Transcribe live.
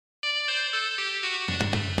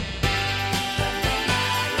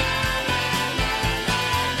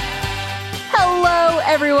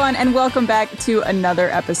everyone, and welcome back to another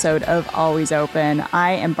episode of Always Open.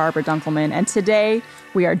 I am Barbara Dunkelman, and today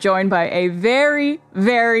we are joined by a very,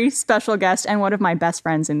 very special guest and one of my best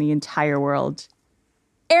friends in the entire world.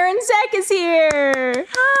 Erin Zek is here.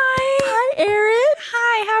 Hi. Hi, Erin.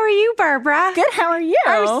 Hi, how are you, Barbara? Good, how are you?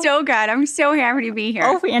 I'm so good. I'm so happy to be here.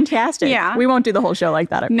 Oh, fantastic. Yeah. We won't do the whole show like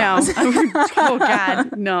that, I promise. Oh,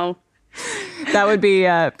 God, no. That would be,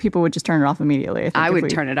 people would just turn it off immediately. I would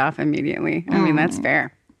turn it off immediately. I mean, that's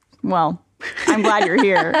fair. Well, I'm glad you're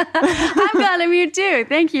here. I'm glad I'm here, too.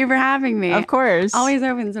 Thank you for having me. Of course. Always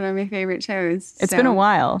Open's one of my favorite shows. It's been a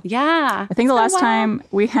while. Yeah. I think the last time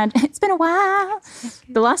we had... It's been a while.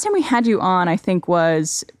 The last time we had you on, I think,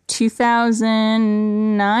 was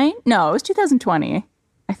 2009? No, it was 2020,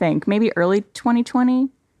 I think. Maybe early 2020,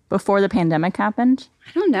 before the pandemic happened.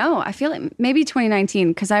 I don't know. I feel like maybe 2019,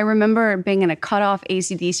 because I remember being in a cutoff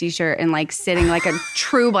AC/DC shirt and like sitting like a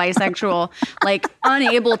true bisexual, like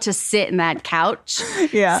unable to sit in that couch.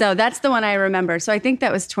 Yeah. So that's the one I remember. So I think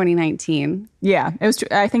that was 2019. Yeah, it was.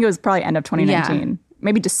 I think it was probably end of 2019. Yeah.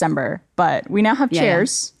 Maybe December. But we now have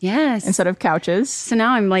chairs Yes. instead of couches. So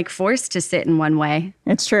now I'm like forced to sit in one way.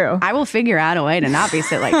 It's true. I will figure out a way to not be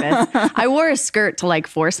sit like this. I wore a skirt to like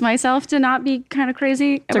force myself to not be kind of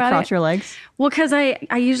crazy To about cross it. your legs. Well, because I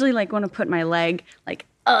usually like want to put my leg like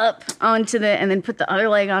up onto and then put the other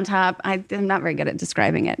leg on top. I'm not very good at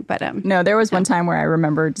describing it, but No, there was one time where I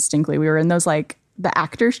remember distinctly we were in those like the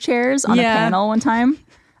actors' chairs on a panel one time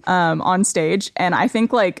on stage. And I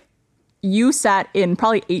think like you sat in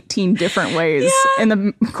probably 18 different ways in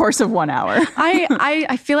the course of 1 hour.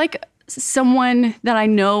 I feel like someone that I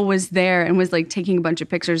know was there and was like taking a bunch of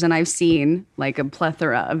pictures, and I've seen like a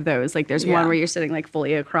plethora of those. Like there's one where you're sitting like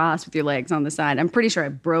fully across with your legs on the side. I'm pretty sure I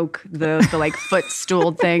broke the like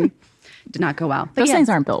footstool thing. Did not go well. But Those things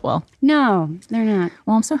aren't built well. No, they're not.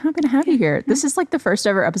 Well, I'm so happy to have you here. This is like the first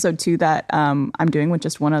ever episode too that I'm doing with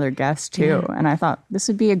just one other guest too. And I thought this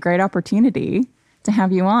would be a great opportunity to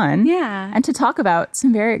have you on. Yeah. And to talk about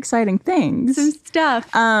some very exciting things. Some stuff.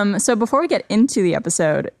 So before we get into the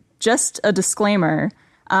episode, just a disclaimer.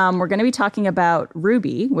 We're going to be talking about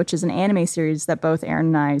RWBY, which is an anime series that both Erin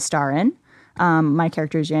and I star in. My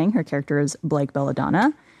character is Yang. Her character is Blake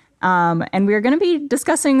Belladonna. And we're going to be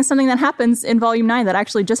discussing something that happens in Volume 9 that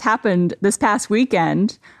actually just happened this past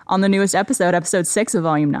weekend on the newest episode, Episode 6 of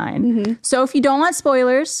Volume 9. Mm-hmm. So if you don't want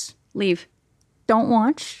spoilers... Leave. Don't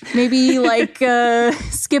watch. Maybe like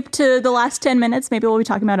skip to the last 10 minutes. Maybe we'll be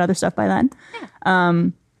talking about other stuff by then.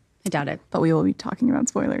 I doubt it. But we will be talking about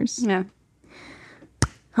spoilers. Yeah.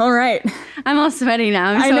 All right. I'm all sweaty now.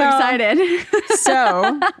 I'm so excited.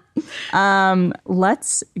 So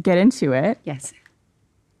let's get into it. Yes.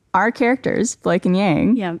 Our characters, Blake and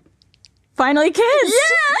Yang, finally kissed.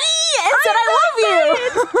 Yeah. And said, I love you.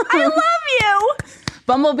 I love you.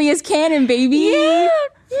 Bumbleby is canon, baby. Yeah.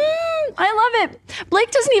 I love it. Blake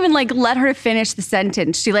doesn't even like let her finish the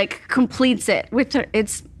sentence. She like completes it with her.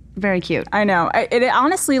 It's very cute. I know. It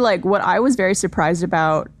honestly, like what I was very surprised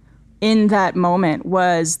about in that moment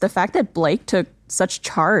was the fact that Blake took such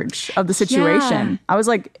charge of the situation. I was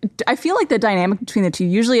like, I feel like the dynamic between the two,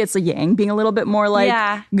 usually it's a Yang being a little bit more like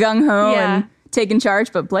gung-ho and taking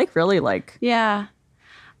charge, but Blake really like... Yeah.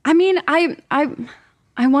 I mean, I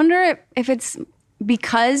wonder if it's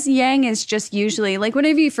because Yang is just usually, like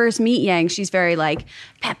whenever you first meet Yang, she's very like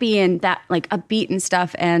peppy and that like upbeat and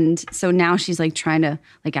stuff. And so now she's like trying to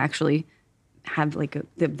like actually have like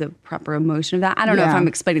the proper emotion of that. I don't know if I'm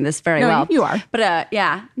explaining this very well. You are. But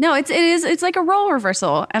no, it's like a role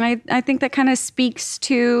reversal. And I think that kind of speaks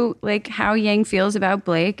to like how Yang feels about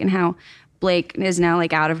Blake and how Blake is now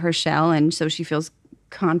like out of her shell. And so she feels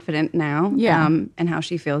confident now. Yeah. And how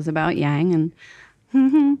she feels about Yang. And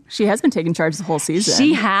she has been taking charge the whole season.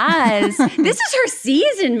 she has. This is her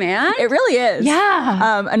season, man. It really is.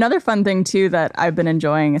 Yeah. Another fun thing, too, that I've been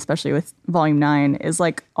enjoying, especially with Volume 9, is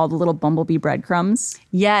like all the little Bumbleby breadcrumbs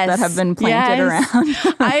that have been planted around.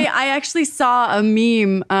 I actually saw a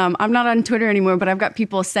meme. I'm not on Twitter anymore, but I've got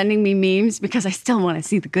people sending me memes because I still want to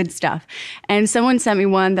see the good stuff. And someone sent me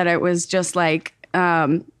one that it was just like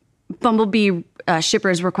Bumblebee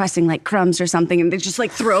shippers requesting like crumbs or something, and they just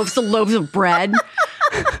like throw some loaves of bread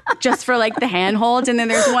just for like the handholds. And then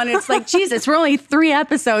there's one, it's like, Jesus, we're only 3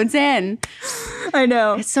 episodes in. I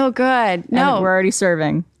know. It's so good. No, and we're already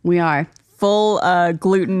serving. We are. Full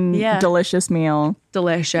gluten, delicious meal.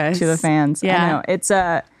 Delicious. To the fans. Yeah. I know. It's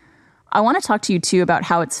I want to talk to you too about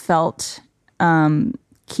how it's felt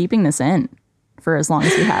keeping this in for as long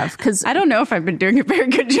as we have. Because I don't know if I've been doing a very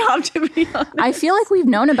good job, to be honest. I feel like we've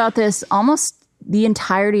known about this almost the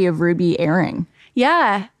entirety of RWBY airing.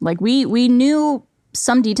 Yeah. Like we knew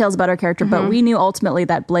some details about our character, but we knew ultimately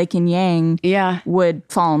that Blake and Yang would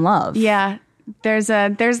fall in love. Yeah. There's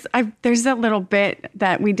that little bit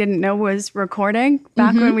that we didn't know was recording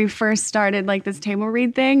back when we first started like this table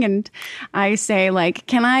read thing. And I say like,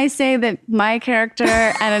 can I say that my character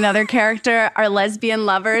and another character are lesbian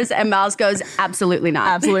lovers? And Miles goes, absolutely not.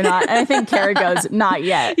 Absolutely not. And I think Carrie goes, not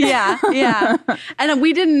yet. Yeah. And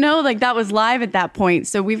we didn't know like that was live at that point.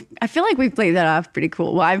 So I feel like we've played that off pretty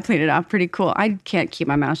cool. Well, I've played it off pretty cool. I can't keep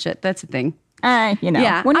my mouth shut. That's the thing. When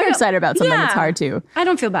you're excited about something, it's hard to. I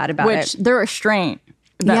don't feel bad about it. Which the restraint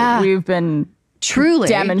that we've been truly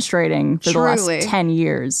demonstrating for the last 10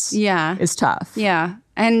 years is tough. Yeah.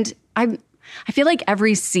 And I feel like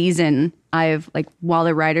every season while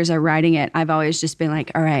the writers are writing it, I've always just been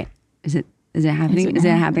like, all right, is it happening? Is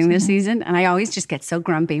it happening this season? And I always just get so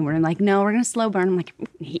grumpy where I'm like, no, we're going to slow burn. I'm like,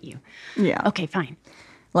 I hate you. Yeah. Okay, fine.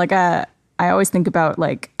 Like, I always think about,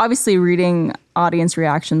 like, obviously reading audience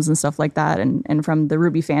reactions and stuff like that and from the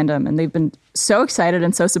RWBY fandom, and they've been so excited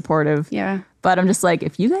and so supportive. Yeah. But I'm just like,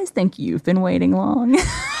 if you guys think you've been waiting long,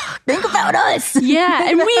 think about us. Yeah,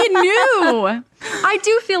 and we knew. I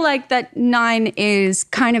do feel like that 9 is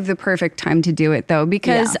kind of the perfect time to do it, though,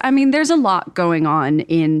 because, I mean, there's a lot going on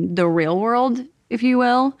in the real world, if you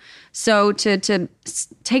will. So to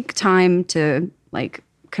take time to, like,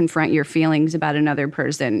 confront your feelings about another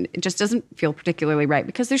person, it just doesn't feel particularly right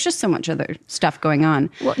because there's just so much other stuff going on.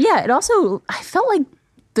 Well, yeah, it also, I felt like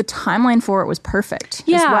the timeline for it was perfect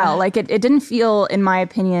as well. Like it didn't feel, in my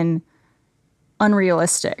opinion,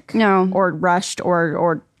 unrealistic. No. Or rushed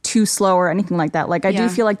or too slow or anything like that. Like I do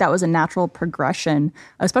feel like that was a natural progression,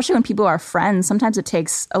 especially when people are friends. Sometimes it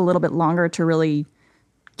takes a little bit longer to really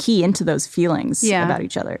key into those feelings about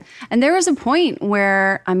each other. And there was a point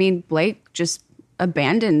where, I mean, Blake just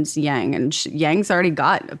abandons Yang, and Yang's already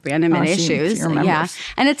got abandonment issues. She remembers.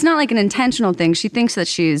 And it's not like an intentional thing. She thinks that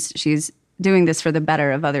she's doing this for the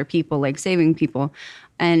better of other people, like saving people.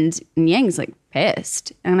 And Yang's like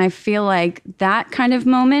pissed. And I feel like that kind of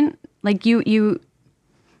moment, like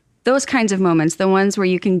those kinds of moments, the ones where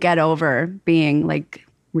you can get over being like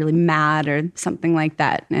really mad or something like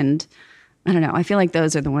that. And I don't know, I feel like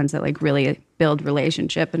those are the ones that like really build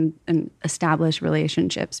relationship and establish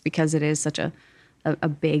relationships because it is such a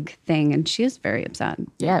big thing. And she is very upset.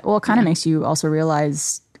 Yeah. Well, it kind of makes you also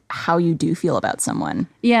realize how you do feel about someone.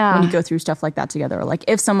 Yeah. When you go through stuff like that together. Like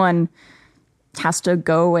if someone has to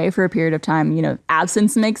go away for a period of time, you know,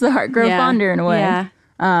 absence makes the heart grow fonder in a way. Yeah.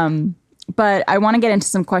 But I want to get into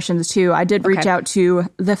some questions too. I did reach out to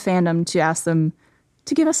the fandom to ask them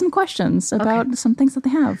to give us some questions about some things that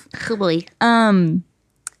they have. Oh boy.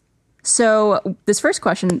 So this first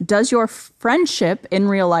question, does your friendship in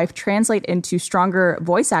real life translate into stronger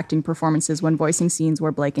voice acting performances when voicing scenes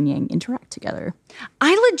where Blake and Yang interact together?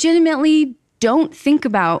 I legitimately don't think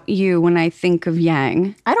about you when I think of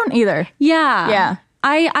Yang. I don't either. Yeah. Yeah.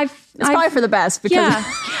 It's probably for the best because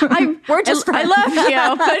we're just friends. I love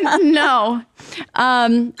you, but no.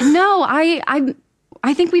 No,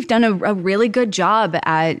 I think we've done a really good job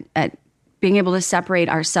at being able to separate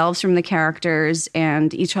ourselves from the characters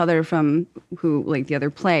and each other from who like the other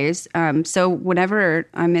plays. So whenever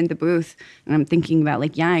I'm in the booth and I'm thinking about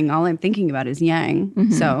like Yang, all I'm thinking about is Yang.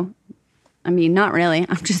 Mm-hmm. So, I mean, not really.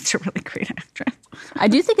 I'm just a really great actress. I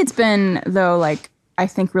do think it's been, though, like, I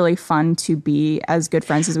think really fun to be as good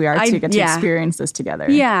friends as we are to get to experience this together.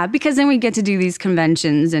 Yeah, because then we get to do these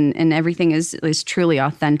conventions and everything is truly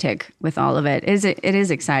authentic with all of it. It is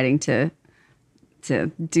exciting to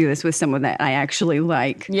do this with someone that I actually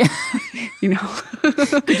like. Yeah. You know.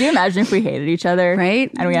 Could you imagine if we hated each other?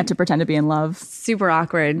 Right? And we had to pretend to be in love? Super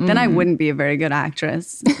awkward. Mm. Then I wouldn't be a very good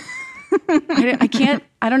actress.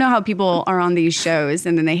 I don't know how people are on these shows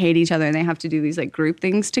and then they hate each other and they have to do these like group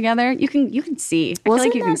things together. You can see. I feel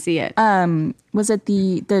like you can see it. Was it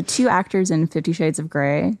the two actors in 50 Shades of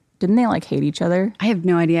Grey? Didn't they like hate each other? I have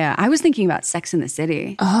no idea. I was thinking about Sex in the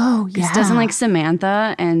City. Oh, yeah. Doesn't like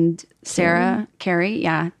Samantha and Sarah, Carrie,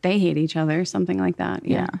 they hate each other, something like that.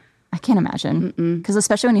 Yeah. I can't imagine. Because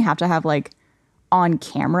especially when you have to have like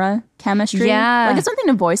on-camera chemistry. Yeah. Like it's something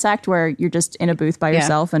to voice act where you're just in a booth by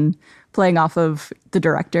yourself and playing off of the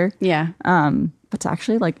director. Yeah. But to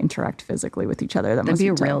actually like interact physically with each other, that'd be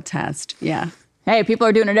a real test. Yeah. Hey, people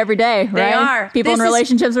are doing it every day, right? They are. People in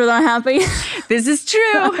relationships are not happy. This is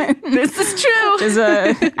true. This is true. Is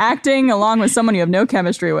acting along with someone you have no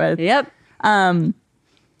chemistry with. Yep.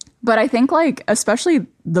 But I think like, especially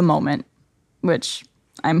the moment, which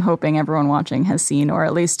I'm hoping everyone watching has seen or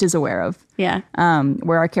at least is aware of. Yeah.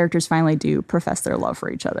 Where our characters finally do profess their love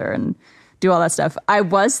for each other and do all that stuff. I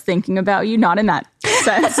was thinking about you, not in that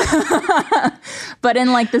sense, but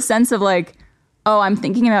in like the sense of like, oh, I'm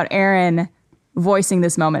thinking about Erin voicing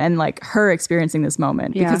this moment and like her experiencing this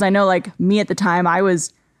moment. Yeah. Because I know like me at the time,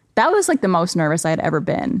 that was like the most nervous I had ever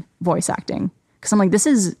been voice acting. Because I'm like, this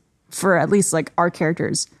is, for at least like our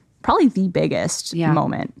characters, probably the biggest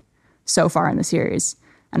moment so far in the series.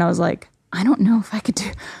 And I was like, I don't know if I could do.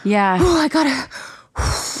 Yeah. Oh, I gotta.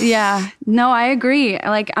 Yeah. No, I agree.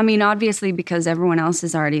 Like, I mean, obviously, because everyone else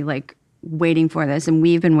is already like waiting for this and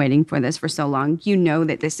we've been waiting for this for so long, you know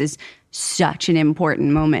that this is such an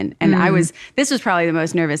important moment. And this was probably the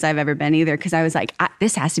most nervous I've ever been either, because I was like,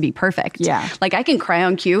 this has to be perfect. Yeah. Like I can cry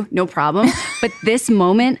on cue, no problem. But this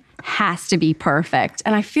moment has to be perfect.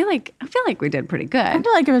 And I feel like we did pretty good. I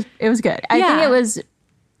feel like it was good. I think it was.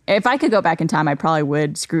 If I could go back in time, I probably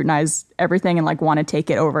would scrutinize everything and like want to take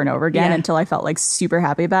it over and over again until I felt like super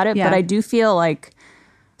happy about it. Yeah. But I do feel like,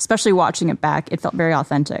 especially watching it back, it felt very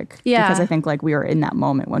authentic. Yeah. Because I think like we were in that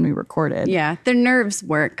moment when we recorded. Yeah. Their nerves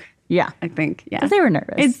work. Yeah. I think. Yeah. They were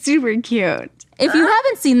nervous. It's super cute. If you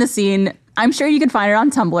haven't seen the scene, I'm sure you can find it on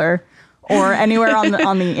Tumblr or anywhere on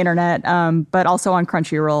the internet, but also on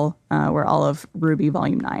Crunchyroll, where all of RWBY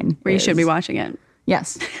Volume 9 Where you should be watching it.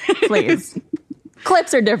 Yes. Please.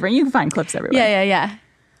 Clips are different. You can find clips everywhere.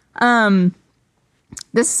 Yeah.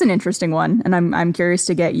 This is an interesting one, and I'm curious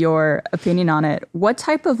to get your opinion on it. What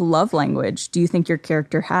type of love language do you think your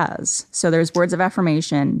character has? So there's words of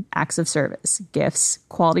affirmation, acts of service, gifts,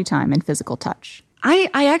 quality time, and physical touch. I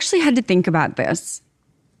actually had to think about this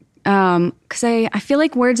because I feel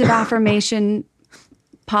like words of affirmation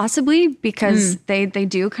possibly because they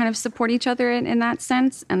do kind of support each other in that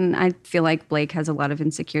sense. And I feel like Blake has a lot of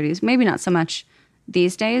insecurities, maybe not so much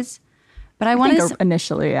these days. But I want to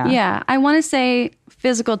initially, yeah. Yeah, I want to say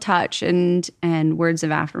physical touch and words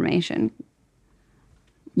of affirmation.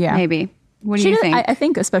 Yeah, maybe. What do you think? I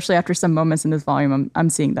think, especially after some moments in this volume, I'm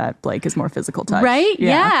seeing that Blake is more physical touch. Right?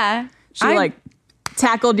 Yeah. She like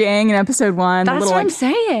tackled Yang in episode 1. That's little, what I'm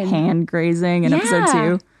saying. Hand grazing in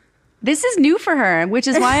episode 2. This is new for her, which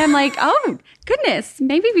is why I'm like, oh goodness,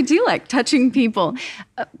 maybe we do like touching people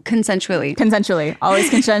consensually. Consensually, always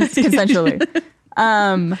consensually.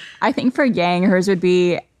 I think for Yang, hers would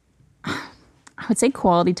be, I would say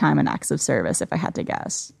quality time and acts of service, if I had to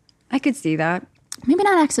guess. I could see that. Maybe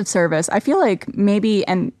not acts of service. I feel like maybe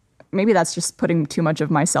that's just putting too much of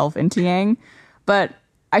myself into Yang, but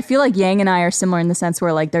I feel like Yang and I are similar in the sense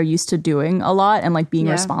where like they're used to doing a lot and like being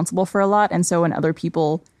responsible for a lot. And so when other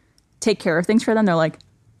people take care of things for them, they're like,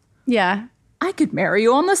 yeah, I could marry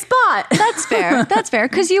you on the spot. That's fair. That's fair.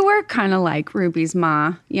 Because you were kind of like Ruby's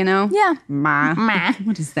ma, you know? Yeah. Ma.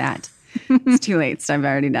 What is that? It's too late, so I've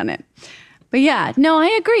already done it. But yeah, no, I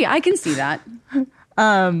agree. I can see that.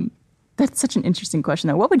 That's such an interesting question,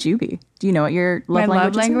 though. What would you be? Do you know what your love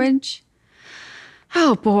language is?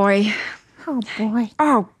 Oh, boy. Oh, boy.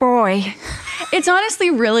 Oh, boy. It's honestly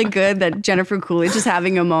really good that Jennifer Coolidge is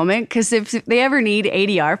having a moment, because if they ever need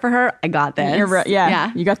ADR for her, I got this.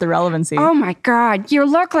 You got the relevancy. Oh, my God. You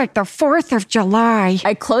look like the 4th of July.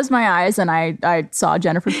 I closed my eyes and I saw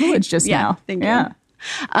Jennifer Coolidge just now. Thank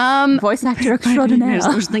you. Voice actor extraordinaire.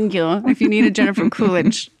 Yes, thank you. If you need a Jennifer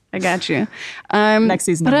Coolidge, I got you. Next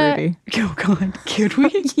season of RWBY. Oh, God. Could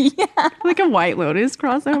we? Yeah. Like a White Lotus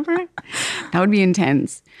crossover? That would be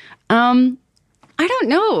intense. I don't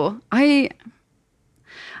know. I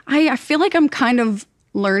feel like I'm kind of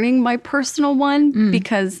learning my personal one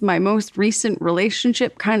because my most recent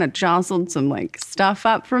relationship kind of jostled some like stuff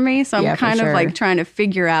up for me. So I'm kind of like trying to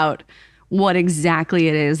figure out what exactly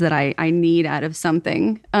it is that I need out of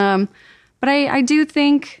something. But I do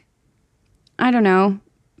think, I don't know,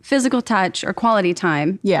 physical touch or quality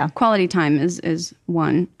time. Yeah. Quality time is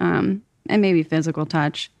one. And maybe physical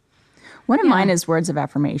touch. One of mine is words of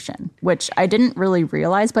affirmation, which I didn't really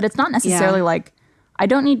realize, but it's not necessarily like, I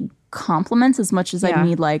don't need compliments as much as I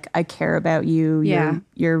need like, I care about you,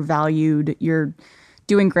 you're valued, you're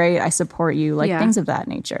doing great, I support you, like things of that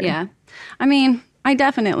nature. Yeah. I mean, I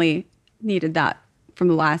definitely needed that from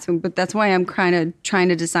the last one, but that's why I'm kind of trying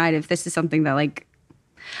to decide if this is something that like,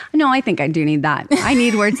 no, I think I do need that. I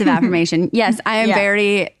need words of affirmation. Yes, I am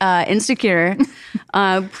very insecure.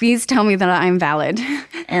 Please tell me that I'm valid.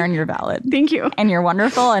 Erin, you're valid. Thank you. And you're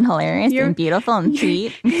wonderful and hilarious and beautiful and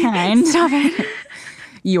sweet and kind. Stop it.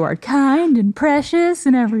 You are kind and precious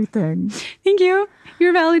and everything. Thank you.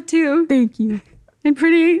 You're valid too. Thank you. And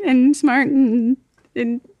pretty and smart and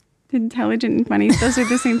intelligent and funny. Those are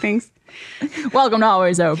the same things. Welcome to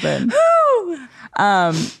Always Open.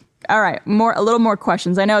 All right, a little more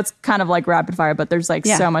questions. I know it's kind of like rapid fire, but there's like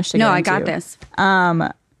so much to get into. No, I got this.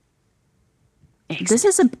 This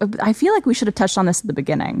is I feel like we should have touched on this at the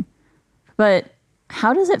beginning, but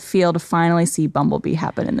how does it feel to finally see Bumbleby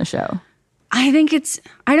happen in the show? I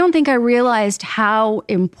don't think I realized how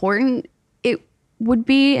important it would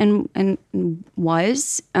be and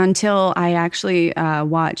was until I actually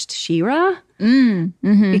watched She-Ra.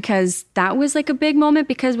 Because that was like a big moment,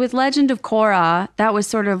 because with Legend of Korra, that was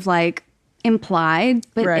sort of like implied,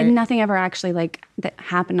 but and nothing ever actually like that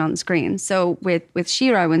happened on screen. So with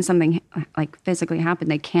She-Ra, when something like physically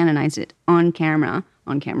happened, they canonized it on camera,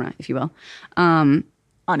 if you will.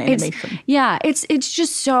 On animation. It's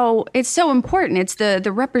just so important. It's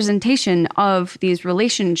the representation of these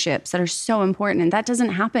relationships that are so important, and that doesn't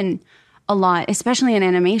happen a lot, especially in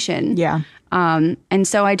animation. Yeah. And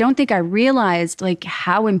so I don't think I realized like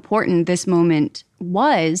how important this moment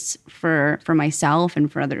was for myself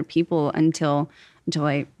and for other people until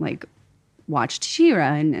I like watched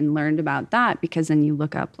She-Ra and learned about that, because then you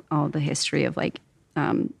look up all the history of like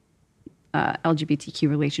LGBTQ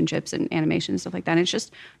relationships and animation and stuff like that. And it's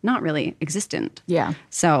just not really existent. Yeah.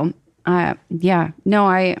 So I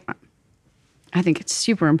think it's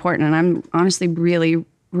super important, and I'm honestly really,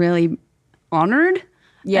 really honored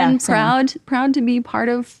and proud to be part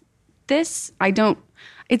of this. I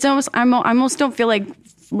almost don't feel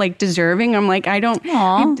like deserving. I'm like, I don't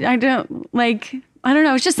know.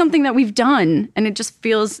 It's just something that we've done, and it just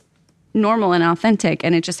feels normal and authentic.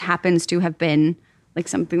 And it just happens to have been like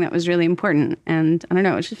something that was really important. And I don't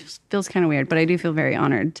know, it just feels kind of weird, but I do feel very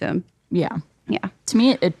honored to. Yeah. Yeah. To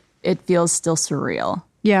me, it feels still surreal.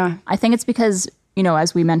 Yeah. I think it's because,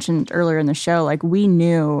 as we mentioned earlier in the show, like we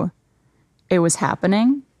knew it was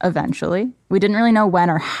happening eventually. We didn't really know when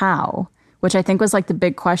or how, which I think was like the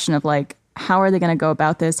big question of like, how are they going to go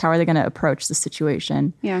about this? How are they going to approach the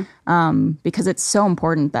situation? Yeah. Because it's so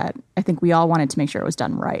important that I think we all wanted to make sure it was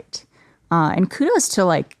done right. And kudos to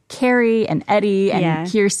like Carrie and Eddie and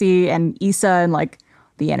Kiersey and Issa and like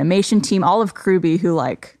the animation team, all of RWBY, who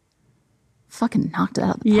like fucking knocked it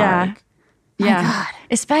out of the park. My God.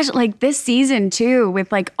 Especially like this season too,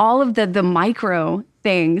 with like all of the micro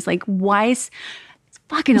things, like Weiss.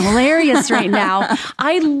 Fucking hilarious right now.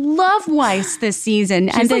 I love Weiss this season.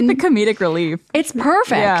 She's like the comedic relief. It's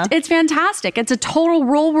perfect. Yeah. It's fantastic. It's a total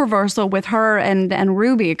role reversal with her and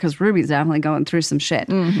RWBY, because RWBY's definitely going through some shit.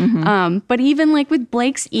 But even like with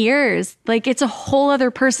Blake's ears, like it's a whole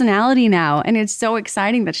other personality now. And it's so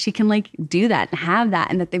exciting that she can like do that and have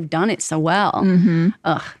that, and that they've done it so well.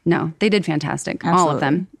 Ugh, no, they did fantastic. Absolutely. All of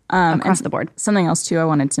them across the board. Something else too I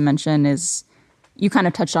wanted to mention is, you kind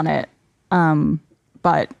of touched on it,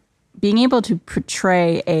 but being able to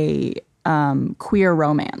portray a queer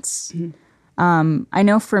romance. I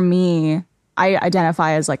know for me, I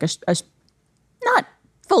identify as like a not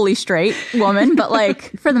fully straight woman, but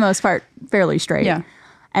like for the most part, fairly straight. Yeah.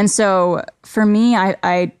 And so for me,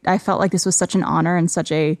 I felt like this was such an honor and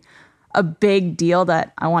such a big deal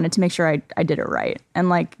that I wanted to make sure I did it right, and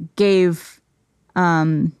like gave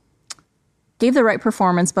the right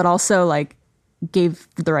performance, but also like gave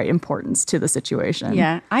the right importance to the situation.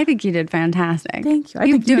 Yeah, I think you did fantastic. Thank you. I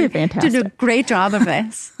think you did fantastic. Did a great job of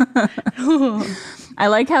this. I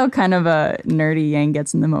like how kind of a nerdy Yang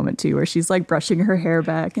gets in the moment too, where she's like brushing her hair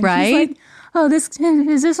back, and she's like, "Oh, is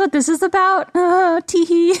this what this is about?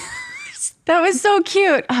 Teehee." That was so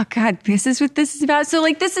cute. Oh God, this is what this is about. So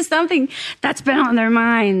like, this is something that's been on their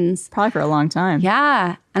minds probably for a long time.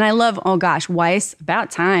 Yeah, and I love. Oh gosh, Weiss, about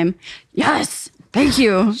time. Yes. Thank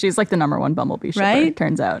you. She's like the #1 Bumbleby shipper, right?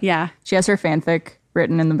 Turns out. Yeah. She has her fanfic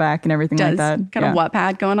written in the back and everything like that. Kind of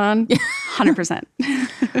Wattpad going on. 100%.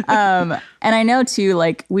 And I know too,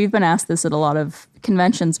 like we've been asked this at a lot of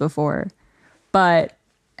conventions before, but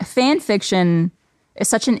fan fiction is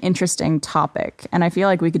such an interesting topic. And I feel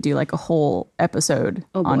like we could do like a whole episode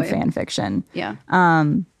on fan fiction. Yeah.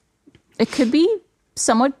 It could be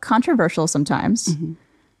somewhat controversial sometimes.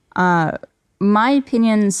 My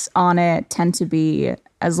opinions on it tend to be,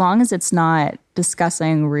 as long as it's not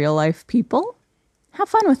discussing real life people, have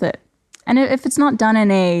fun with it. And if it's not done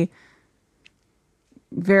in a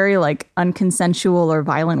very like unconsensual or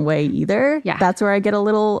violent way either, that's where I get a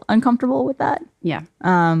little uncomfortable with that. Yeah.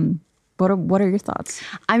 What are your thoughts?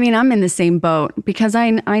 I mean, I'm in the same boat, because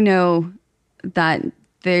I know that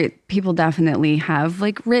people definitely have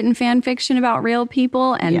like written fan fiction about real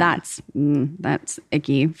people, and that's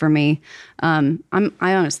icky for me. I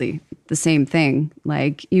honestly the same thing.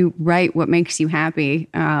 Like, you write what makes you happy,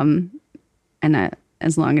 and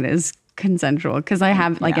as long as it is consensual. Because I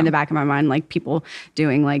have like in the back of my mind like people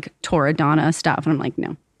doing like Toradana stuff, and I'm like,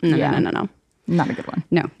 no. Not a good one.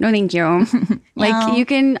 No, thank you. Like you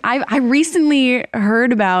can. I recently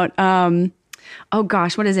heard about. Oh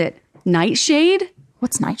gosh, what is it? Nightshade.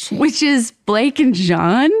 What's Nightshade? Which is Blake and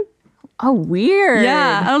John. Oh, weird.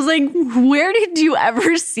 Yeah. I was like, where did you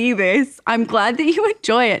ever see this? I'm glad that you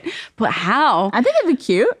enjoy it. But how? I think it'd be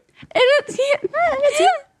cute.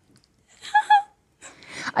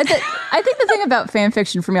 I think the thing about fan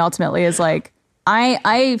fiction for me ultimately is like,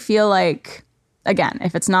 I feel like, again,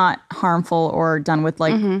 if it's not harmful or done with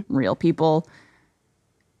like real people,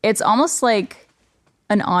 it's almost like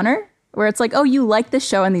an honor where it's like, oh, you like this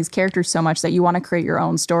show and these characters so much that you want to create your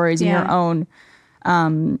own stories and your own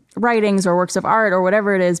writings or works of art or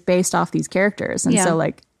whatever it is based off these characters. And so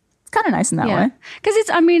like, it's kind of nice in that way.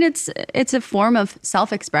 Because it's a form of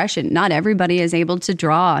self-expression. Not everybody is able to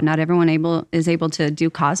draw. Not everyone is able to do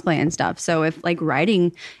cosplay and stuff. So if like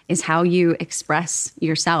writing is how you express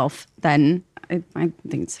yourself, then I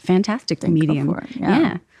think it's a fantastic medium.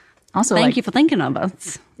 Yeah. Also, thank you for thinking of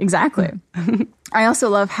us. Exactly. I also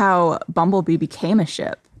love how Bumbleby became a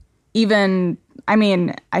ship. Even, I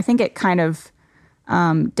mean, I think it kind of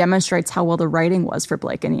demonstrates how well the writing was for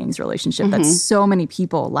Blake and Ying's relationship. That so many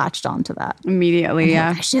people latched onto that immediately.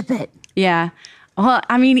 Like, I ship it. Yeah. Well,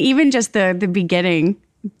 I mean, even just the beginning,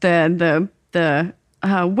 the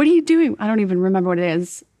what are you doing? I don't even remember what it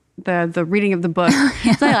is. The reading of the book.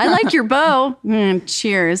 It's like, I like your bow.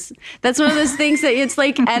 Cheers. That's one of those things that it's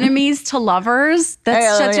like enemies to lovers.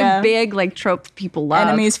 That's such a big like trope people love.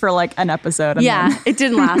 Enemies for like an episode. It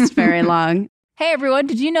didn't last very long. Hey everyone,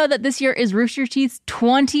 did you know that this year is Rooster Teeth's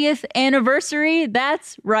 20th anniversary?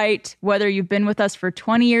 That's right. Whether you've been with us for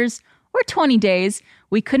 20 years or 20 days,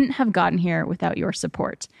 we couldn't have gotten here without your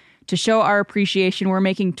support. To show our appreciation, we're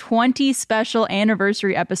making 20 special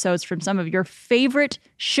anniversary episodes from some of your favorite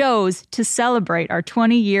shows to celebrate our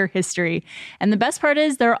 20-year history. And the best part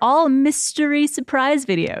is they're all mystery surprise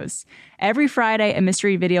videos. Every Friday, a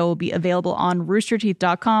mystery video will be available on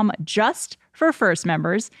roosterteeth.com just for first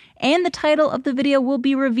members, and the title of the video will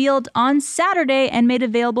be revealed on Saturday and made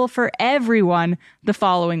available for everyone the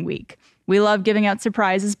following week. We love giving out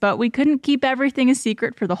surprises, but we couldn't keep everything a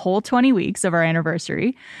secret for the whole 20 weeks of our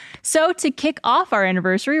anniversary. So to kick off our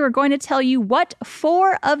anniversary, we're going to tell you what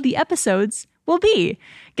 4 of the episodes will be.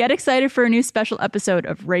 Get excited for a new special episode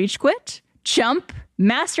of Rage Quit, Chump,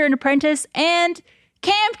 Master and Apprentice, and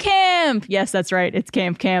Camp! Yes, that's right. It's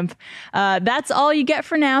Camp. That's all you get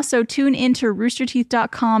for now, so tune into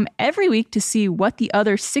roosterteeth.com every week to see what the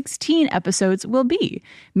other 16 episodes will be.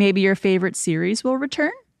 Maybe your favorite series will return.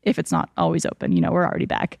 If it's not always open, we're already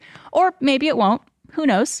back. Or maybe it won't. Who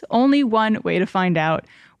knows? Only one way to find out.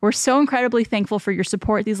 We're so incredibly thankful for your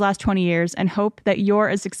support these last 20 years and hope that you're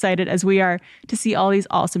as excited as we are to see all these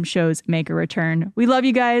awesome shows make a return. We love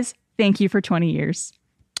you guys. Thank you for 20 years.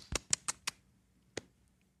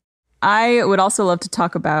 I would also love to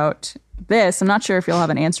talk about this. I'm not sure if you'll have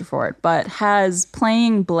an answer for it, but has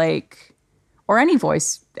playing Blake or any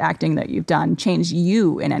voice acting that you've done changed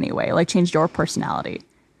you in any way, like changed your personality?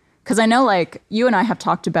 Because I know, like, you and I have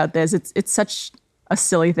talked about this. It's such a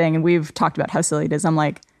silly thing, and we've talked about how silly it is. I'm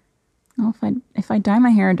like, oh, if I dye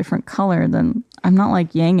my hair a different color, then I'm not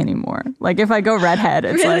like Yang anymore. Like, if I go redhead,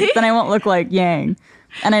 it's Really? like, then I won't look like Yang.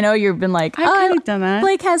 And I know you've been like, I've kind of done that.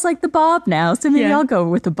 Blake has like the bob now, so maybe Yeah. I'll go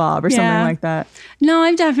with the bob or something like that. No,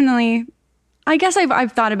 I guess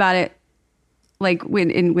I've thought about it like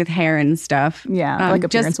with hair and stuff. Yeah, like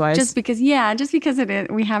appearance-wise. Just because we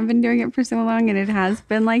have been doing it for so long and it has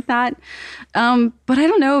been like that. But I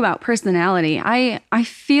don't know about personality. I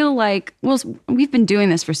feel like, well, we've been doing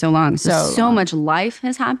this for so long. So much life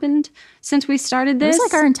has happened since we started this. It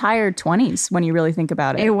was like our entire 20s when you really think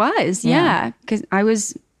about it. It was, yeah. Because I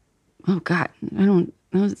was,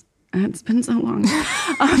 it's been so long.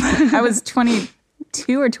 I was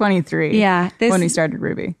 22 or 23 when we started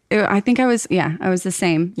RWBY. I think I was the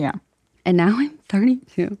same. Yeah. And now I'm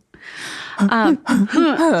 32. I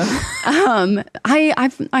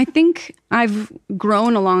think I've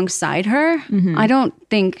grown alongside her. Mm-hmm. I don't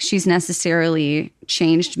think she's necessarily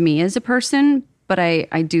changed me as a person, but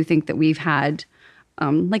I do think that we've had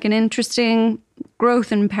like an interesting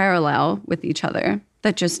growth in parallel with each other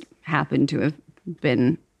that just happened to have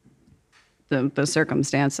been the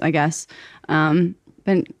circumstance, I guess.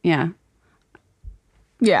 But yeah.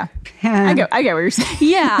 Yeah. I get what you're saying.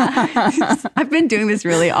 Yeah. I've been doing this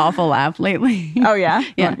really awful laugh lately. Oh, yeah?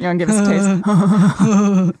 Yeah. You want to give us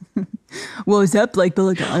a taste? What's up, Blake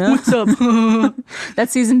Belladonna? What's up?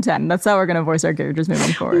 That's season 10. That's how we're going to voice our characters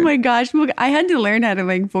moving forward. Oh my gosh. Look, I had to learn how to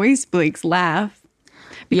like voice Blake's laugh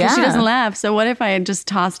because she doesn't laugh. So what if I had just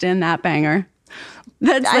tossed in that banger?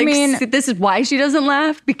 That's this is why she doesn't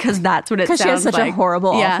laugh, because that's what it sounds like. Because she has such a horrible,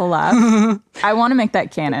 awful laugh. I want to make that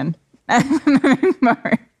canon.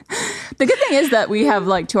 The good thing is that we have,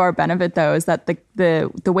 like, to our benefit, though, is that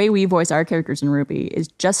the way we voice our characters in RWBY is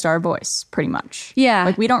just our voice, pretty much. Yeah.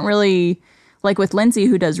 Like, we don't really, like with Lindsay,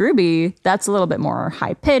 who does RWBY, that's a little bit more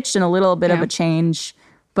high pitched and a little bit of a change.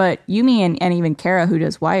 But Yumi and even Kara, who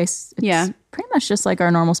does Weiss, it's pretty much just like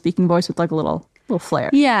our normal speaking voice with like a little flair.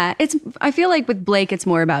 Yeah, I feel like with Blake, it's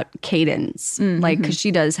more about cadence, like because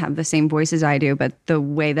she does have the same voice as I do, but the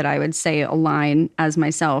way that I would say a line as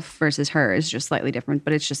myself versus her is just slightly different.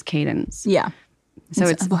 But it's just cadence. Yeah, so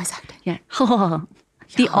it's voice acting. Yeah,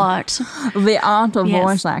 the art of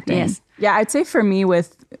voice acting. Yes. Yeah, I'd say for me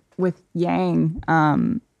with Yang,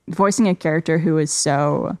 voicing a character who is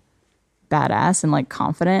so badass and like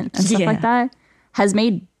confident and stuff like that has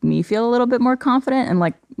made me feel a little bit more confident and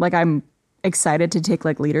like I'm excited to take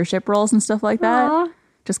like leadership roles and stuff like that. Aww.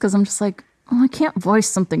 Just because I'm just like, oh, I can't voice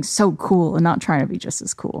something so cool and not trying to be just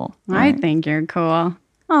as cool. Right? I think you're cool.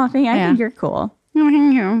 Oh, I think you're cool.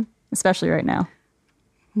 Thank you. Especially right now.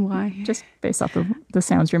 Why? Just based off of the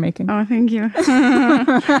sounds you're making. Oh, thank you.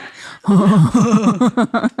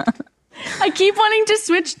 I keep wanting to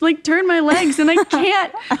switch, like turn my legs, and I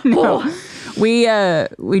can't.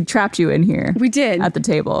 We trapped you in here. We did. At the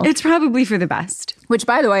table. It's probably for the best. Which,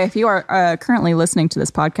 by the way, if you are currently listening to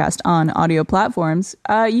this podcast on audio platforms,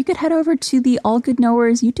 you could head over to the All Good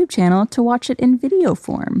Knowers YouTube channel to watch it in video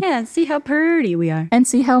form. Yeah, see how pretty we are. And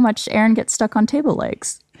see how much Erin gets stuck on table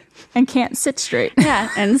legs and can't sit straight. Yeah,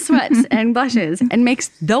 and sweats and blushes and makes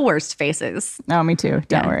the worst faces. Oh, me too.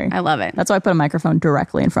 Don't worry. I love it. That's why I put a microphone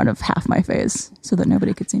directly in front of half my face so that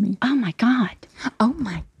nobody could see me. Oh, my God. Oh,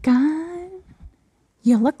 my God.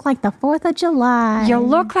 You look like the 4th of July. You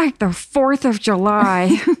look like the 4th of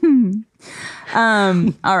July.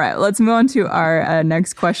 All right, let's move on to our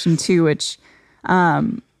next question too, which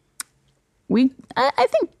I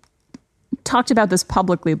think talked about this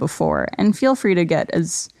publicly before, and feel free to get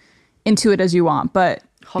as into it as you want. But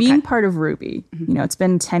being part of RWBY, you know, it's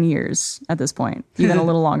been 10 years at this point, even a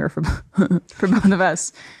little longer for for both of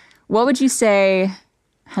us. What would you say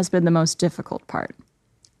has been the most difficult part?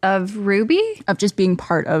 Of RWBY? Of just being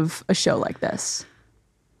part of a show like this.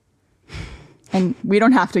 And we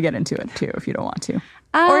don't have to get into it too if you don't want to.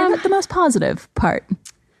 Or the most positive part.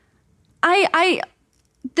 The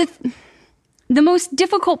most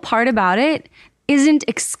difficult part about it isn't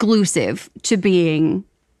exclusive to being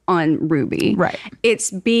on RWBY. Right. It's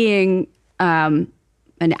being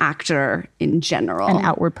an actor in general. An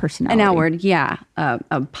outward personality. An outward, yeah.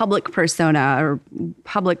 A public persona or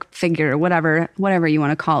public figure, whatever you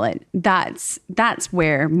want to call it. That's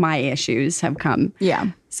where my issues have come.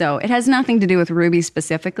 Yeah. So it has nothing to do with RWBY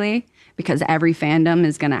specifically, because every fandom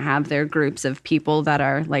is going to have their groups of people that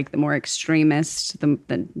are like the more extremist,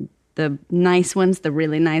 the nice ones, the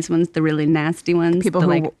really nice ones, the really nasty ones. People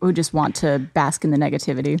who just want to bask in the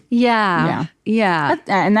negativity. Yeah.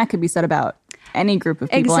 And that could be said about any group of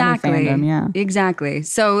people, any fandom, yeah. Exactly.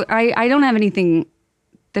 So I don't have anything,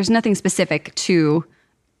 there's nothing specific to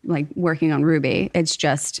like working on RWBY. It's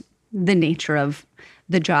just the nature of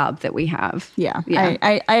the job that we have. Yeah.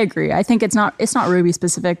 I agree. I think it's not RWBY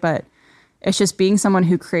specific, but it's just being someone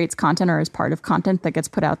who creates content or is part of content that gets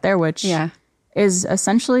put out there, which is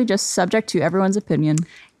essentially just subject to everyone's opinion.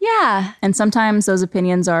 Yeah. And sometimes those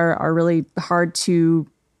opinions are really hard to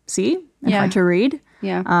see and hard to read.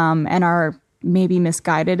 Yeah. And are maybe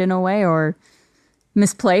misguided in a way or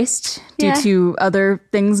misplaced due to other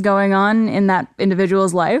things going on in that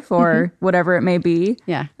individual's life or whatever it may be.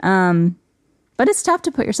 Yeah. But it's tough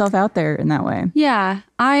to put yourself out there in that way. Yeah.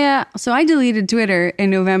 So I deleted Twitter in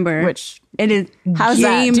November. Which it is how's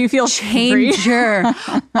that? Do you feel changer?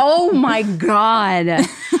 Oh my God.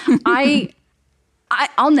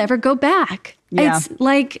 I'll never go back. Yeah. It's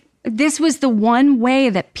like this was the one way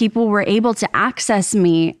that people were able to access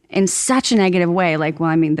me in such a negative way. Like, well,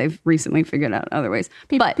 I mean, they've recently figured out other ways.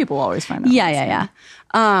 But people always find that. Yeah.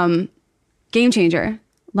 Game changer.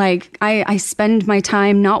 Like, I spend my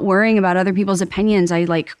time not worrying about other people's opinions. I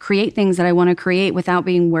like create things that I want to create without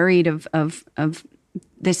being worried of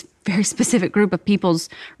this very specific group of people's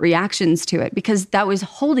reactions to it, because that was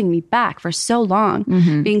holding me back for so long,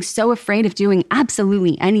 being so afraid of doing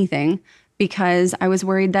absolutely anything, because I was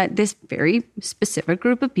worried that this very specific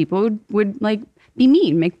group of people would like be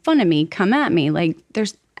mean, make fun of me, come at me, like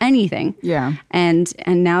there's anything. Yeah. And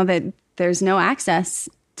now that there's no access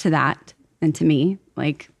to that and to me,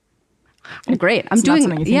 like, I'm great. I'm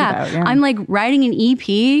doing, I'm like writing an EP.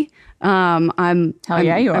 You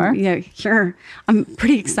are. Yeah, sure. I'm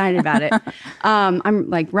pretty excited about it. I'm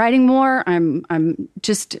like writing more. I'm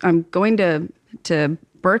going to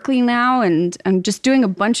Berkeley now, and I'm just doing a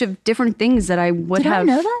bunch of different things that I would have.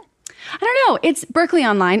 Did I know that? I don't know. It's Berklee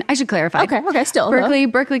Online. I should clarify. Okay, still.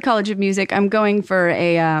 Berklee College of Music. I'm going for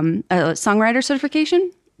a songwriter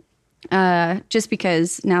certification. Just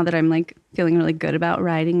because now that I'm like feeling really good about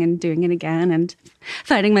writing and doing it again and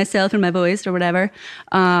finding myself in my voice or whatever.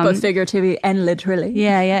 Both figuratively and literally.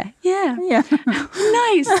 Yeah.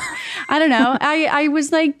 Nice. I don't know. I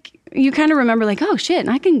was like, you kind of remember like, oh shit,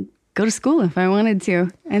 I can go to school if I wanted to.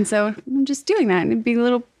 And so I'm just doing that. And it'd be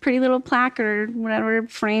a pretty little plaque or whatever,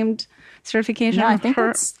 framed certification. Yeah, I think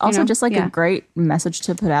it's also just like a great message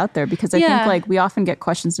to put out there, because I think like we often get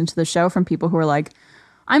questions into the show from people who are like,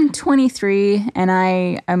 I'm 23 and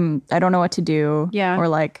I don't know what to do. Yeah. Or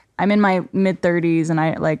like, I'm in my mid 30s and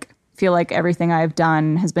I like feel like everything I've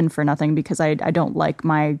done has been for nothing because I don't like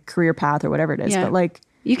my career path or whatever it is. Yeah. But like,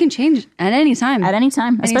 you can change at any time.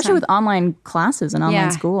 Especially with online classes and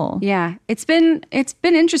online school. Yeah. It's been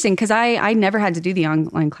interesting because I never had to do the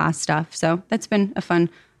online class stuff. So that's been a fun,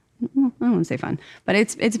 I don't want to say fun, but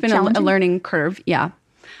it's been a learning curve. Yeah.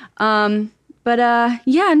 But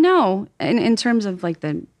no, in terms of like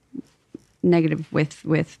the negative with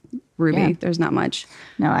RWBY, there's not much.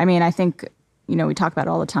 No, I mean, I think, we talk about it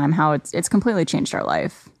all the time, how it's completely changed our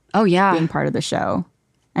life. Oh yeah. Being part of the show.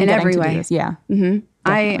 And in every way. Yeah. Mm-hmm.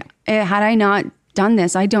 Had I not done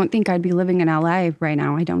this, I don't think I'd be living in LA right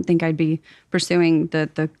now. I don't think I'd be pursuing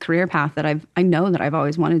the career path that I know that I've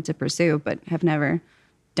always wanted to pursue, but have never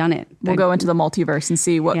done it. We'll go into the multiverse and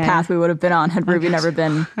see what path we would have been on had RWBY never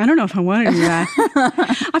been. I don't know if I want to do that.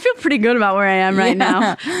 I feel pretty good about where I am right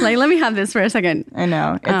now. Like, let me have this for a second. I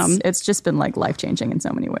know. It's just been like life-changing in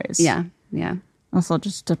so many ways. Yeah. Also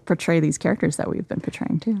just to portray these characters that we've been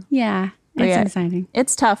portraying too. Yeah. It's exciting.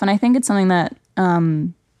 It's tough. And I think it's something that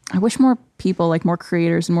I wish more people, like more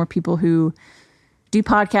creators and more people who do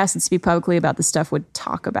podcasts and speak publicly about this stuff would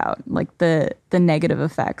talk about, like the negative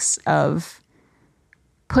effects of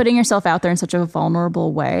putting yourself out there in such a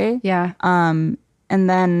vulnerable way. Yeah. And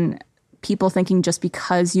then people thinking just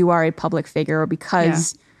because you are a public figure or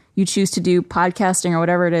because you choose to do podcasting or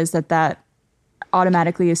whatever it is, that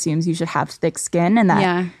automatically assumes you should have thick skin and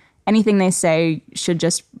that anything they say should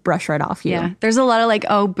just brush right off you. Yeah. There's a lot of like,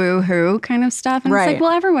 oh, boo-hoo kind of stuff. And it's like,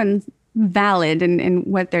 well, everyone's valid in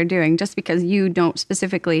what they're doing. Just because you don't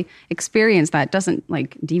specifically experience that doesn't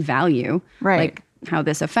like devalue like how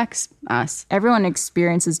this affects us. Everyone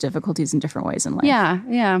experiences difficulties in different ways in life.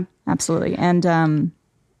 Yeah. Absolutely. And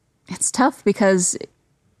it's tough because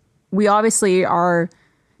we obviously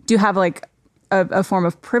do have like a form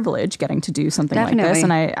of privilege getting to do something like this.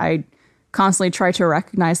 And I constantly try to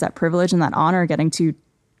recognize that privilege and that honor getting to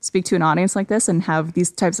speak to an audience like this and have these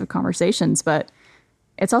types of conversations. But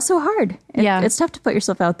it's also hard. It's tough to put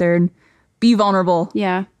yourself out there and be vulnerable.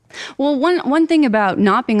 Yeah. Well, one thing about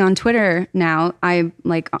not being on Twitter now, I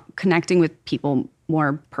like connecting with people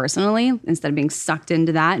more personally instead of being sucked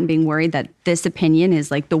into that and being worried that this opinion is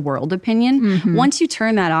like the world opinion. Mm-hmm. Once you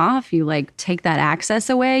turn that off, you like take that access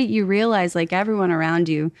away, you realize like everyone around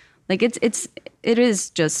you, like it is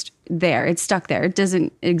just there. It's stuck there. It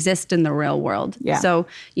doesn't exist in the real world. Yeah. So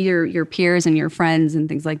your peers and your friends and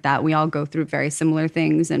things like that, we all go through very similar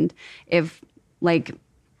things. And if like,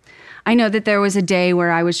 I know that there was a day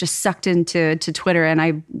where I was just sucked into Twitter and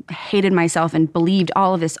I hated myself and believed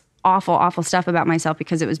all of this awful, awful stuff about myself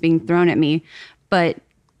because it was being thrown at me. But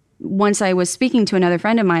once I was speaking to another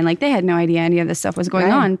friend of mine, like they had no idea any of this stuff was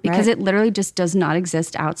going on because it literally just does not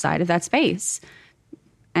exist outside of that space.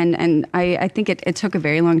 And I think it took a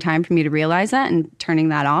very long time for me to realize that, and turning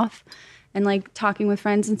that off and like talking with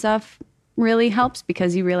friends and stuff really helps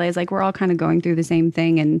because you realize like we're all kind of going through the same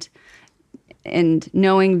thing, and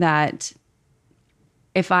knowing that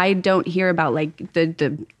if I don't hear about like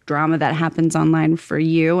the drama that happens online for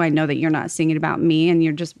you, I know that you're not seeing it about me, and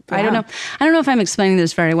you're just I don't know if I'm explaining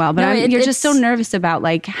this very well, but you're just so nervous about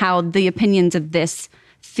like how the opinions of this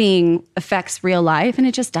thing affects real life, and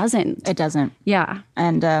it just doesn't. It doesn't. Yeah.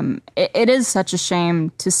 And it is such a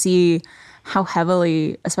shame to see how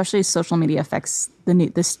heavily, especially social media, affects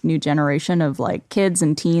this new generation of like kids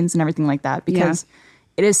and teens and everything like that, because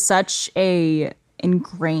it is such a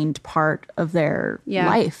ingrained part of their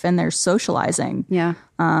life and their socializing. Yeah.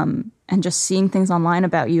 And just seeing things online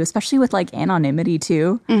about you, especially with like anonymity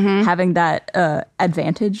too, having that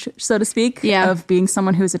advantage, so to speak, of being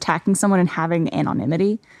someone who's attacking someone and having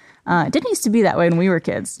anonymity. It didn't used to be that way when we were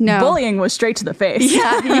kids. No. Bullying was straight to the face.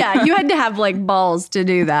 Yeah. You had to have like balls to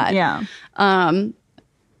do that. Yeah.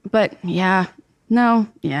 But I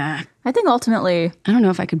think ultimately, I don't know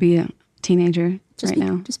if I could be a teenager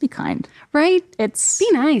now. Just be kind. Right?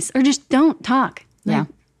 Be nice, or just don't talk. Yeah.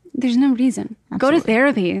 there's no reason. Absolutely. Go to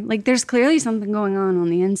therapy. Like, there's clearly something going on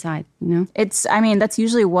the inside, you know? That's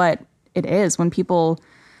usually what it is when people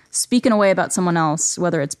speak in a way about someone else,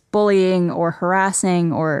 whether it's bullying or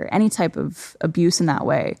harassing or any type of abuse in that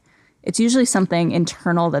way. It's usually something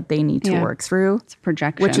internal that they need to work through. It's a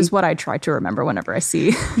projection. Which is what I try to remember whenever I see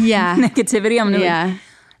negativity. I'm like,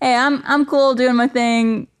 hey, I'm cool doing my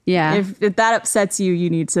thing. Yeah. If that upsets you, you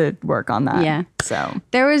need to work on that. Yeah. So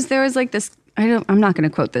there was like this, I'm not going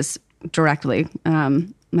to quote this directly. My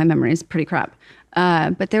memory is pretty crap.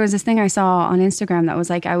 But there was this thing I saw on Instagram that was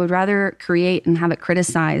like, I would rather create and have it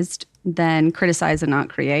criticized than criticize and not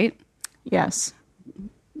create. Yes.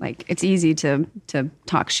 Like, it's easy to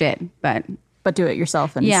talk shit, but do it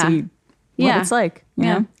yourself and see what it's like. You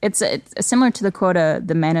know? It's similar to the quote,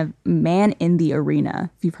 the man in the arena,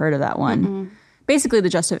 if you've heard of that one. Mm-mm. Basically, the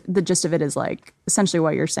gist of it is like essentially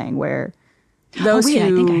what you're saying, where those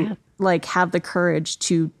who like have the courage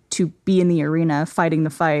to be in the arena, fighting the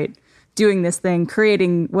fight, doing this thing,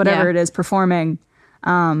 creating whatever it is, performing,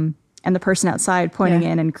 and the person outside pointing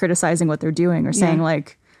in and criticizing what they're doing or saying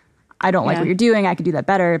like, I don't like what you're doing, I could do that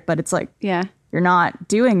better, but it's like, you're not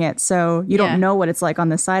doing it, so you don't know what it's like on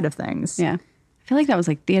this side of things. Yeah. I feel like that was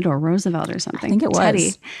like Theodore Roosevelt or something. I think it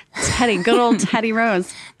was. Teddy, good old Teddy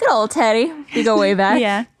Rose. Good old Teddy. We go way back.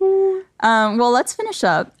 Yeah. Well, let's finish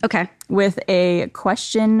up with a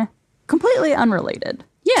question completely unrelated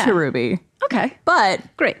to RWBY. Okay. But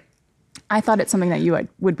great. I thought it's something that you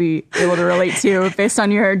would be able to relate to based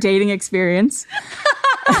on your dating experience.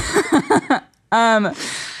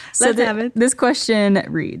 Let's have it. This question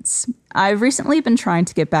reads, I've recently been trying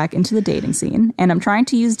to get back into the dating scene, and I'm trying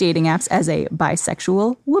to use dating apps as a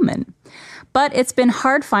bisexual woman. But it's been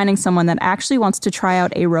hard finding someone that actually wants to try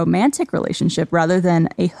out a romantic relationship rather than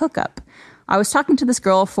a hookup. I was talking to this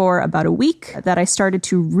girl for about a week that I started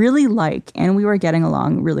to really like, and we were getting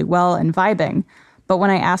along really well and vibing. But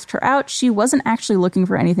when I asked her out, she wasn't actually looking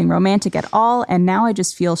for anything romantic at all, and now I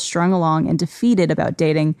just feel strung along and defeated about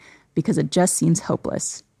dating because it just seems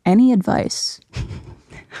hopeless. Any advice?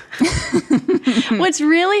 What's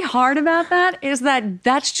really hard about that is that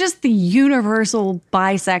that's just the universal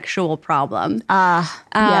bisexual problem.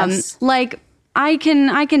 Yes. Like, I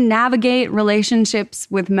can navigate relationships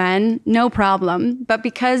with men, no problem. But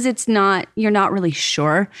because you're not really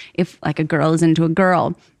sure if like a girl is into a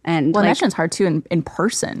girl. And well, imagine it's hard too in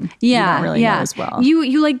person. Yeah, you don't really know as well.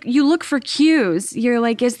 You look for cues. You're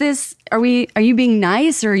like, are you being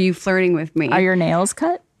nice or are you flirting with me? Are your nails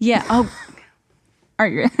cut? Yeah. Oh. Are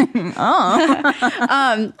you?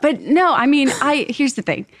 Oh. But no, I mean, here's the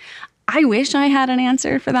thing. I wish I had an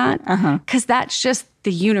answer for that because that's just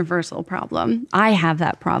the universal problem. I have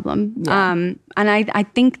that problem. Yeah. And I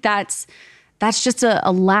think that's just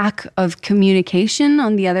a lack of communication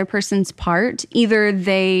on the other person's part. Either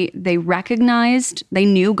they recognized, they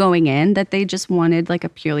knew going in that they just wanted like a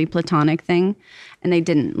purely platonic thing and they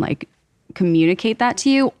didn't like communicate that to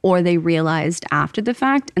you, or they realized after the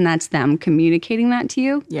fact and that's them communicating that to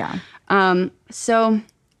you. Yeah. So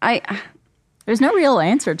there's no real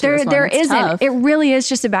answer to this one. There it's isn't. Tough. It really is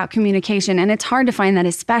just about communication. And it's hard to find that,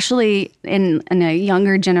 especially in a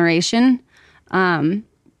younger generation.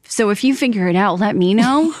 So if you figure it out, let me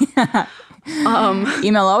know.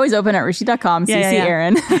 Email always open at rishi.com. CC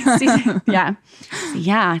Aaron.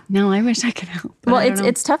 Yeah. No, I wish I could help. Well,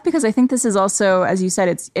 it's tough because I think this is also, as you said,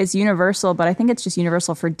 it's universal, but I think it's just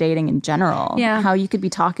universal for dating in general. Yeah. How you could be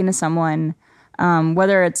talking to someone,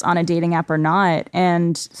 whether it's on a dating app or not,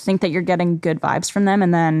 and think that you're getting good vibes from them.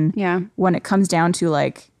 And then when it comes down to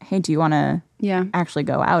like, hey, do you want to actually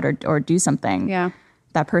go out or do something? Yeah.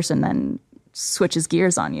 That person then switches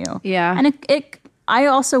gears on you. Yeah. And I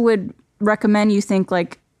also would recommend you think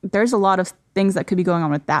like there's a lot of things that could be going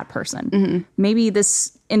on with that person. Mm-hmm. Maybe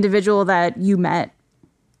this individual that you met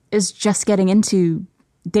is just getting into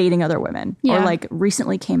dating other women or like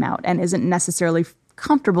recently came out and isn't necessarily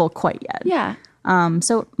comfortable quite yet. Yeah.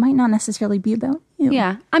 So it might not necessarily be about you.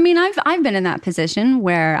 Yeah. I mean, I've been in that position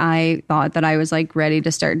where I thought that I was like ready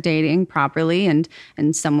to start dating properly and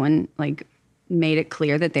someone like made it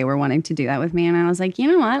clear that they were wanting to do that with me. And I was like, you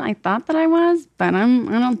know what? I thought that I was, but I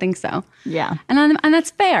don't think so. Yeah. And that's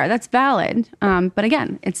fair. That's valid. But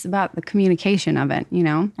again, it's about the communication of it, you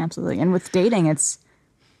know? Absolutely. And with dating, it's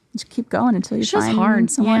just keep going until you find hard.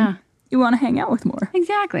 Someone you want to hang out with more.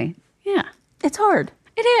 Exactly. Yeah. It's hard.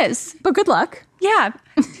 It is. But good luck. Yeah.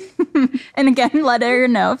 And again, let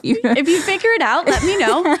Aaron know if you figure it out, let me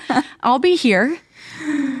know. I'll be here.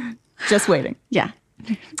 Just waiting. Yeah.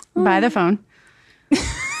 By the phone.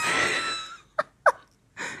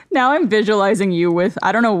 Now I'm visualizing you with,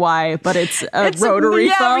 I don't know why, but it's a rotary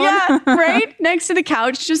phone. Yeah, right next to the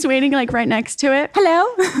couch, just waiting like right next to it.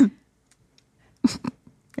 Hello.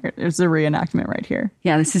 There's a reenactment right here.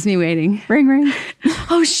 Yeah, this is me waiting. Ring, ring.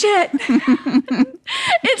 Oh, shit.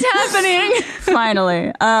 It's happening.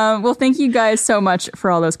 Finally. Well, thank you guys so much for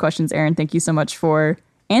all those questions, Erin. Thank you so much for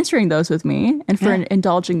answering those with me and for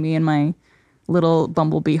indulging me in my little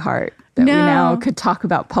Bumbleby heart that we now could talk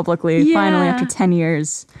about publicly, finally, after 10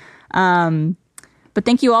 years. But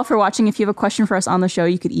thank you all for watching. If you have a question for us on the show,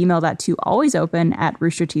 you could email that to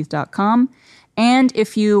alwaysopen@roosterteeth.com. And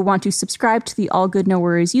if you want to subscribe to the All Good No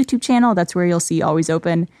Worries YouTube channel, that's where you'll see Always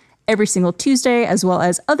Open every single Tuesday, as well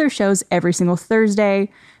as other shows every single Thursday.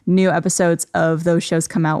 New episodes of those shows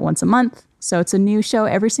come out once a month. So it's a new show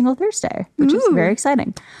every single Thursday, which is very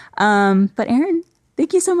exciting. But Erin,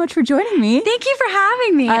 thank you so much for joining me. Thank you for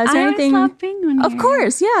having me. Is there anything? Love being on here. Of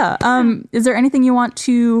course, yeah. Is there anything you want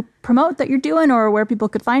to promote that you're doing or where people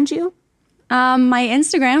could find you? My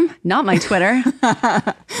Instagram, not my Twitter.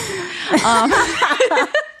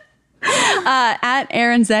 At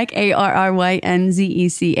Erin Zech,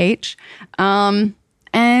 ARRYNZECH.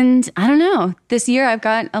 And I don't know. This year I've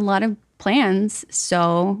got a lot of plans,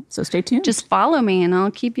 so stay tuned. Just follow me and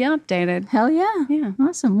I'll keep you updated. Hell yeah. Yeah.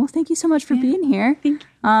 Awesome. Well, thank you so much for being here. Thank you.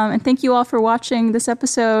 And thank you all for watching this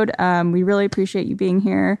episode. We really appreciate you being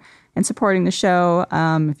here and supporting the show.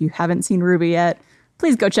 If you haven't seen RWBY yet,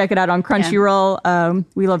 please go check it out on Crunchyroll.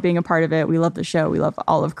 We love being a part of it. We love the show. We love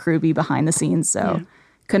all of RWBY behind the scenes. So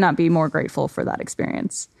could not be more grateful for that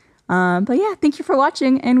experience. But yeah, thank you for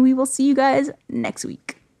watching, and we will see you guys next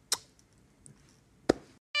week.